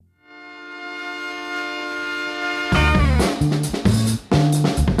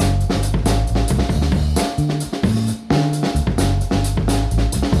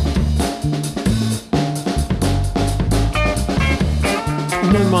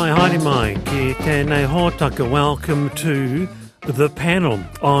haere mai, ki tēnei hōtaka. Welcome to The Panel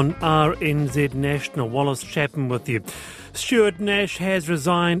on RNZ National. Wallace Chapman with you. Stuart Nash has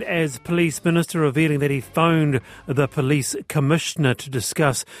resigned as Police Minister, revealing that he phoned the Police Commissioner to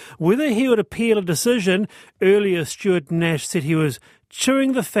discuss whether he would appeal a decision. Earlier, Stuart Nash said he was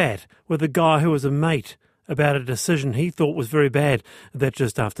chewing the fat with a guy who was a mate about a decision he thought was very bad. That's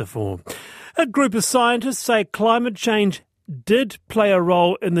just after 4. A group of scientists say climate change did play a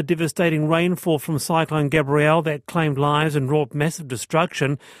role in the devastating rainfall from Cyclone Gabrielle that claimed lives and wrought massive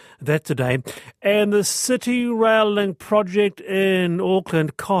destruction. That today. And the City Rail Link project in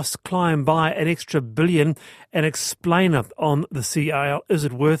Auckland costs climb by an extra $1 billion. An explainer on the CRL. Is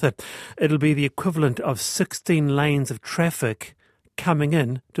it worth it? It'll be the equivalent of 16 lanes of traffic coming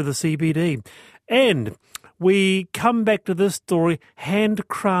in to the CBD. And we come back to this story,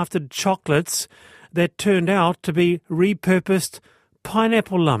 handcrafted chocolates that turned out to be repurposed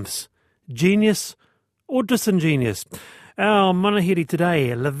pineapple lumps. Genius or disingenuous? Our manahiri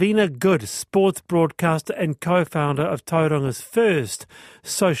today, Lavina Good, sports broadcaster and co-founder of Tauranga's first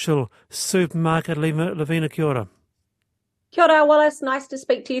social supermarket. Lavina, kia ora. Kia ora, Wallace. Nice to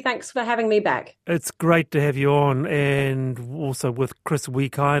speak to you. Thanks for having me back. It's great to have you on, and also with Chris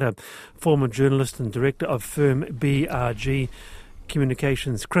Wikaira, former journalist and director of firm BRG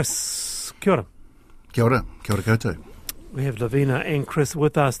Communications. Chris, kia ora. Kia ora, kia ora koutou. We have Lavina and Chris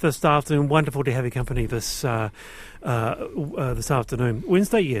with us this afternoon. Wonderful to have your company this afternoon.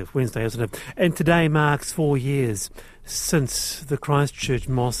 Wednesday, isn't it? And today marks 4 years since the Christchurch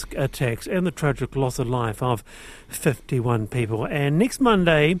mosque attacks and the tragic loss of life of 51 people. And next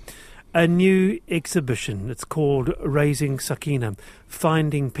Monday, a new exhibition. It's called Raising Sakinah,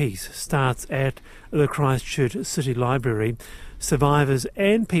 Finding Peace, starts at the Christchurch City Library. Survivors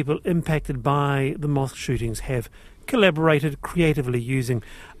and people impacted by the mosque shootings have collaborated creatively using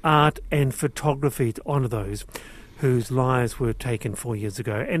art and photography to honour those whose lives were taken 4 years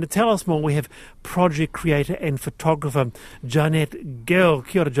ago. And to tell us more, we have project creator and photographer Janet Gill.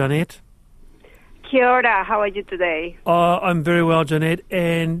 Kia ora, Janet. Kia ora, how are you today? I'm very well, Janet.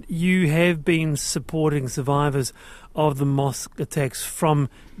 And you have been supporting survivors of the mosque attacks from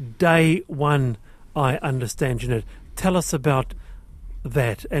day one, I understand, Janet. Tell us about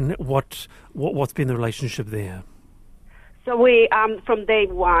that and what's been the relationship there. So we, from day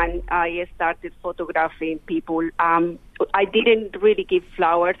one, I started photographing people. I didn't really give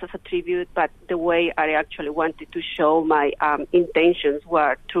flowers as a tribute, but the way I actually wanted to show my intentions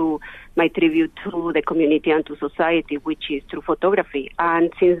were through my tribute to the community and to society, which is through photography.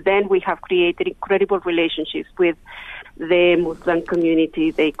 And since then, we have created incredible relationships with the Muslim community.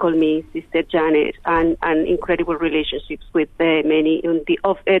 They call me Sister Janet, and incredible relationships with many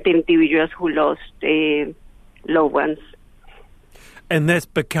of the individuals who lost loved ones. And that's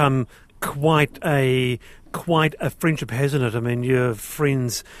become quite a friendship, hasn't it? I mean, you're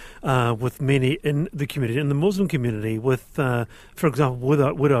friends with many in the community, in the Muslim community, with, for example,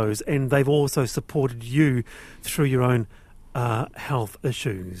 widows, and they've also supported you through your own health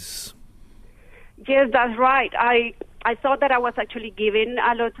issues. Yes, that's right. I thought that I was actually giving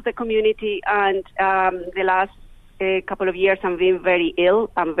a lot to the community, and the last couple of years I've been very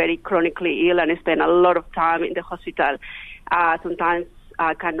ill. I'm very chronically ill, and I spend a lot of time in the hospital. Sometimes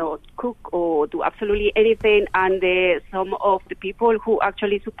I cannot cook or do absolutely anything, and some of the people who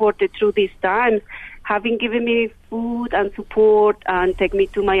actually supported through these times have been giving me food and support and take me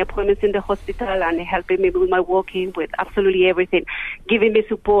to my appointments in the hospital and helping me with my walking, with absolutely everything, giving me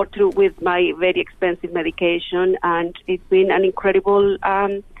support through with my very expensive medication, and it's been an incredible.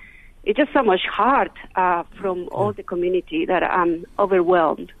 It's just so much heart from all the community that I'm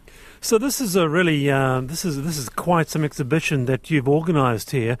overwhelmed. So this is a really this is quite some exhibition that you've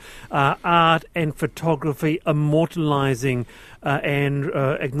organised here, art and photography immortalising and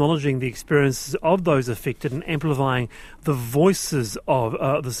acknowledging the experiences of those affected and amplifying the voices of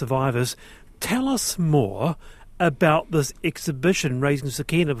the survivors. Tell us more about this exhibition, Raising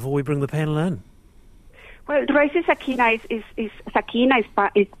Sakinah, before we bring the panel in. Well, Raising Sakinah is Sakinah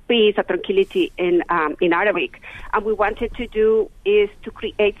is peace or tranquility in Arabic, and we wanted to do is to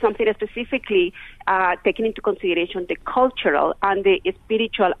create something specifically taking into consideration the cultural and the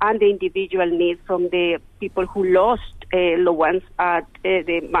spiritual and the individual needs from the people who lost loved ones at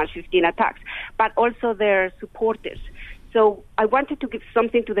the March 15 attacks, but also their supporters. So I wanted to give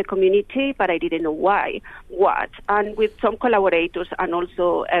something to the community, but I didn't know what. And with some collaborators and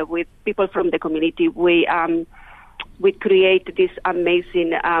also with people from the community, we create this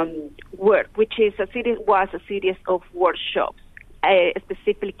amazing work, which was a series of workshops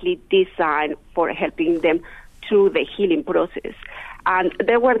specifically designed for helping them through the healing process. And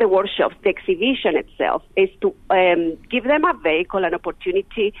there were the workshops. The exhibition itself is to give them a vehicle, an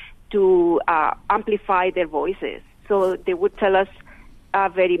opportunity to amplify their voices. So they would tell us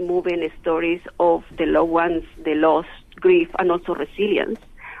very moving stories of the loved ones, the loss, grief, and also resilience.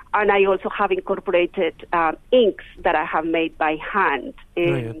 And I also have incorporated inks that I have made by hand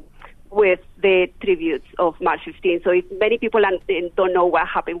with the tributes of March 15. So if many people don't know what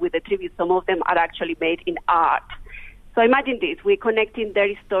happened with the tributes, some of them are actually made in art. So imagine this, we're connecting their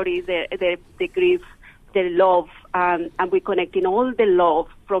stories, the grief, the love, and we're connecting all the love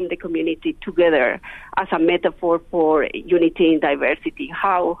from the community together as a metaphor for unity in diversity.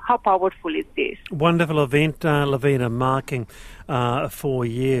 How powerful is this? Wonderful event, Lavina, marking 4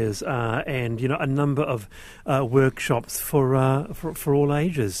 years, and a number of workshops for all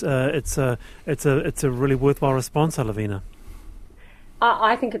ages. It's a really worthwhile response, Lavina.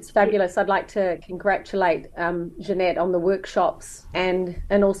 I think it's fabulous. I'd like to congratulate Jeanette on the workshops and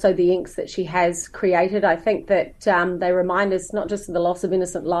also the inks that she has created. I think that they remind us not just of the loss of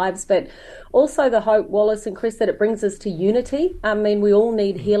innocent lives, but also the hope, Wallace and Chris, that it brings us to unity. I mean, we all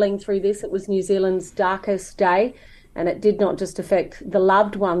need healing through this. It was New Zealand's darkest day, and it did not just affect the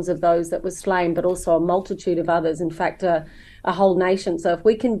loved ones of those that were slain, but also a multitude of others. In fact, a whole nation. So if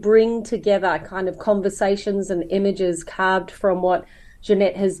we can bring together kind of conversations and images carved from what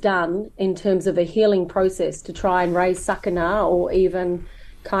Jeanette has done in terms of a healing process to try and raise Sakinah or even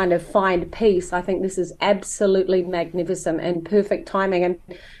kind of find peace, I think this is absolutely magnificent and perfect timing.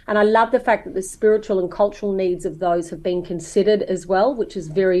 And I love the fact that the spiritual and cultural needs of those have been considered as well, which is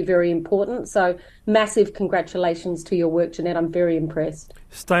very, very important. So massive congratulations to your work, Jeanette. I'm very impressed.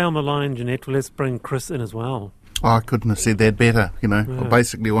 Stay on the line, Jeanette. Let's bring Chris in as well. Oh, I couldn't have said that better, Yeah.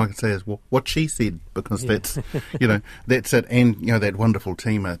 Basically, what I can say is what she said, because that's, that's it. And, that wonderful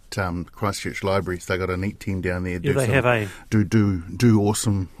team at Christchurch Library, they got a neat team down there. Do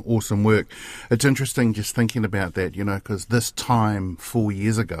awesome work. It's interesting just thinking about that, because this time 4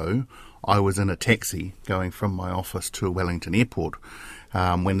 years ago, I was in a taxi going from my office to Wellington Airport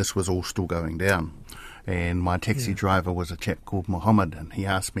when this was all still going down. And my taxi driver was a chap called Mohammed, and he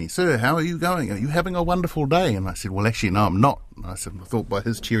asked me, "Sir, how are you going? Are you having a wonderful day?" And I said, "Well, actually, no, I'm not." And I thought by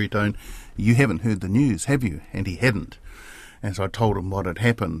his cheery tone, "You haven't heard the news, have you?" And he hadn't. And so I told him what had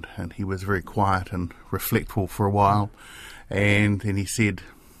happened, and he was very quiet and reflectful for a while. And then he said,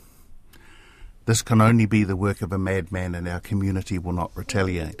 "This can only be the work of a madman, and our community will not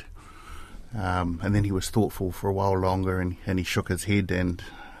retaliate." And then he was thoughtful for a while longer, and he shook his head, and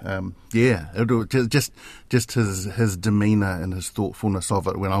just his demeanour and his thoughtfulness of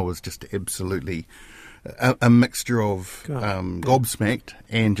it, when I was just absolutely a mixture of gobsmacked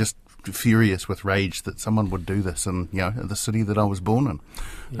and just furious with rage that someone would do this in the city that I was born in.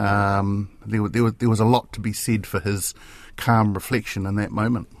 There was a lot to be said for his calm reflection in that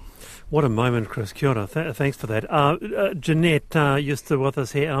moment. What a moment, Chris. Kia ora. Thanks for that. Jeanette, you're still with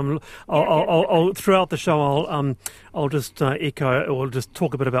us here. I'll throughout the show, I'll just echo or just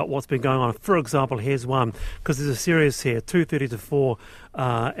talk a bit about what's been going on. For example, here's one, because there's a series here, 2:30 to 4,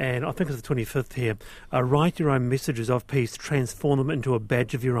 and I think it's the 25th here. Write your own messages of peace, transform them into a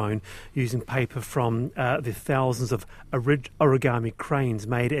badge of your own using paper from the thousands of origami cranes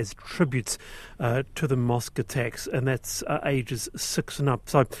made as tributes to the mosque attacks, and that's ages 6 and up.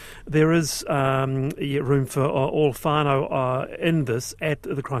 So there is room for all whānau in this at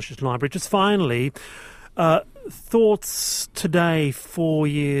the Christchurch Library. Just finally, thoughts today, 4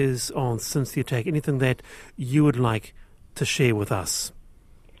 years on since the attack, anything that you would like to share with us?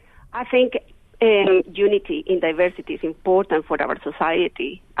 I think unity in diversity is important for our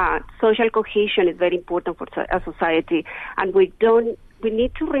society. Social cohesion is very important for a society, and we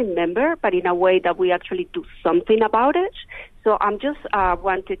need to remember, but in a way that we actually do something about it. So I'm just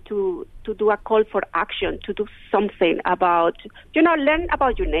wanted to do a call for action, to do something about, learn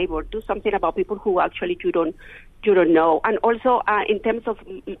about your neighbor, do something about people who actually you don't know. And also in terms of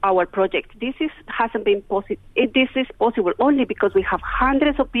our project, this is possible only because we have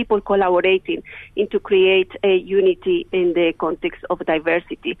hundreds of people collaborating to create a unity in the context of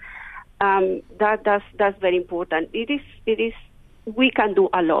diversity. That's very important. It is. We can do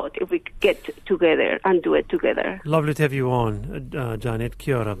a lot if we get together and do it together. Lovely to have you on, Jeanette.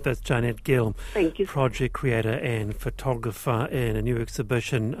 Kia ora. That's Jeanette Gill. Thank you. Project creator and photographer in a new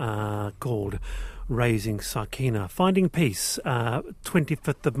exhibition called Raising Sakinah. Finding Peace,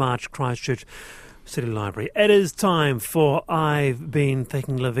 25th of March, Christchurch City Library. It is time for I've Been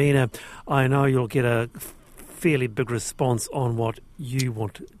Thinking, Lavina. I know you'll get a fairly big response on what you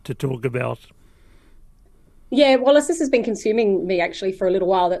want to talk about. Yeah, Wallace, this has been consuming me actually for a little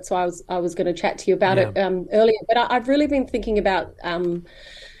while. That's why I was going to chat to you about it earlier. But I've really been thinking about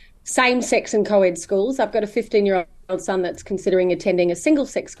same-sex and co-ed schools. I've got a 15-year-old son that's considering attending a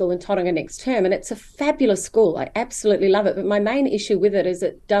single-sex school in Tauranga next term, and it's a fabulous school. I absolutely love it. But my main issue with it is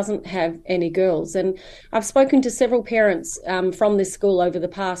it doesn't have any girls. And I've spoken to several parents from this school over the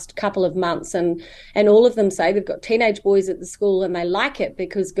past couple of months, and all of them say they've got teenage boys at the school and they like it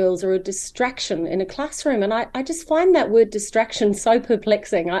because girls are a distraction in a classroom. And I just find that word distraction so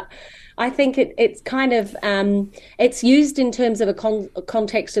perplexing. I think it's kind of it's used in terms of a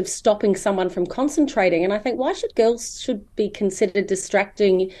context of stopping someone from concentrating, and I think why should be considered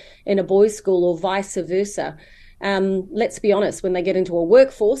distracting in a boys' school or vice versa? Let's be honest, when they get into a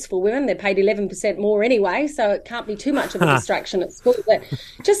workforce for women, they're paid 11% more anyway, so it can't be too much of a distraction at school. But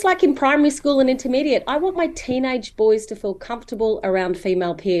just like in primary school and intermediate, I want my teenage boys to feel comfortable around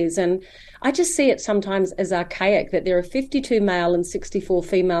female peers. And I just see it sometimes as archaic that there are 52 male and 64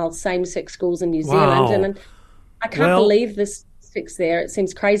 female same-sex schools in New Zealand. And I can't believe this statistics there. It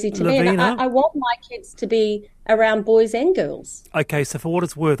seems crazy to me. And I want my kids to be around boys and girls. Okay, so for what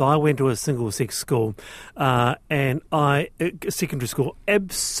it's worth, I went to a single-sex school and secondary school,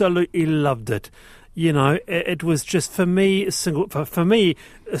 absolutely loved it. You know, it was just, for me, a single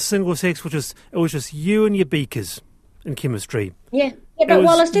sex, it was just you and your beakers in chemistry. Yeah. Yeah, but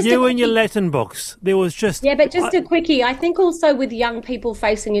Wallace, just you and your Latin books. There was just... Yeah, but just a quickie. I think also with young people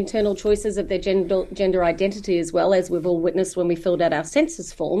facing internal choices of their gender identity as well, as we've all witnessed when we filled out our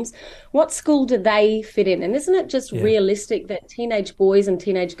census forms, what school do they fit in? And isn't it just realistic that teenage boys and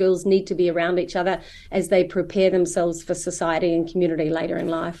teenage girls need to be around each other as they prepare themselves for society and community later in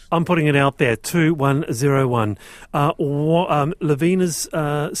life? I'm putting it out there, 2101. Lavina's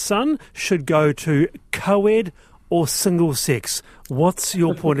son should go to co-ed or single sex. What's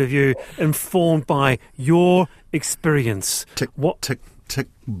your point of view, informed by your experience? Tick, tick,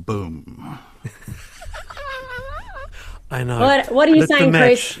 boom. I know. What are you saying,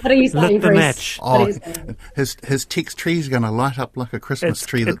 Chris? What are you saying, Lit the match. Oh, his text tree's going to light up like a Christmas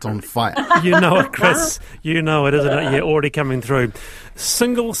tree that's on fire. You know it, Chris. You know it, isn't it? Yeah, already coming through.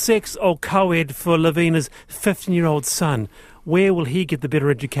 Single sex or co-ed for Lavina's 15-year-old son. Where will he get the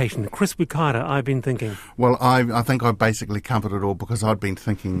better education? Chris Wikaira, I've been thinking. Well, I think I basically covered it all because I'd been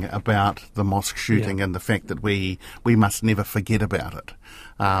thinking about the mosque shooting and the fact that we must never forget about it.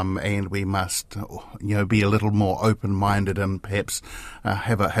 And we must, be a little more open-minded and perhaps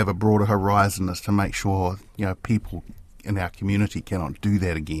have a broader horizon as to make sure, people in our community cannot do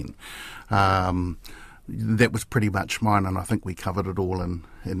that again. That was pretty much mine, and I think we covered it all in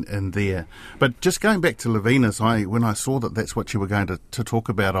there. But just going back to Lavina's, when I saw that that's what you were going to talk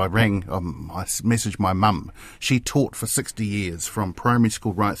about, I rang, I messaged my mum. She taught for 60 years, from primary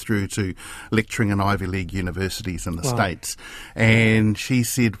school right through to lecturing in Ivy League universities in the States. And she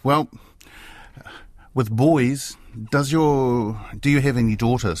said, well, with boys, do you have any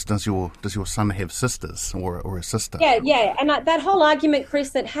daughters? Does your son have sisters or a sister? Yeah, and that whole argument,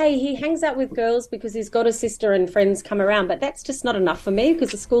 Chris, that hey, he hangs out with girls because he's got a sister and friends come around, but that's just not enough for me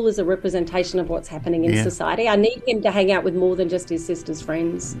because the school is a representation of what's happening in society. I need him to hang out with more than just his sister's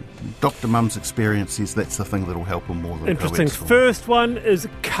friends. Dr. Mum's experience says that's the thing that'll help him more than interesting. First one is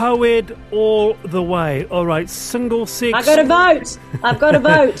co-ed all the way. All right, single sex. I've got to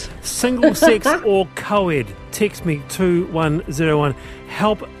vote. Single sex or co-ed. Text me 2101.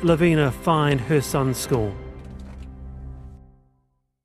 Help Lavina find her son's school.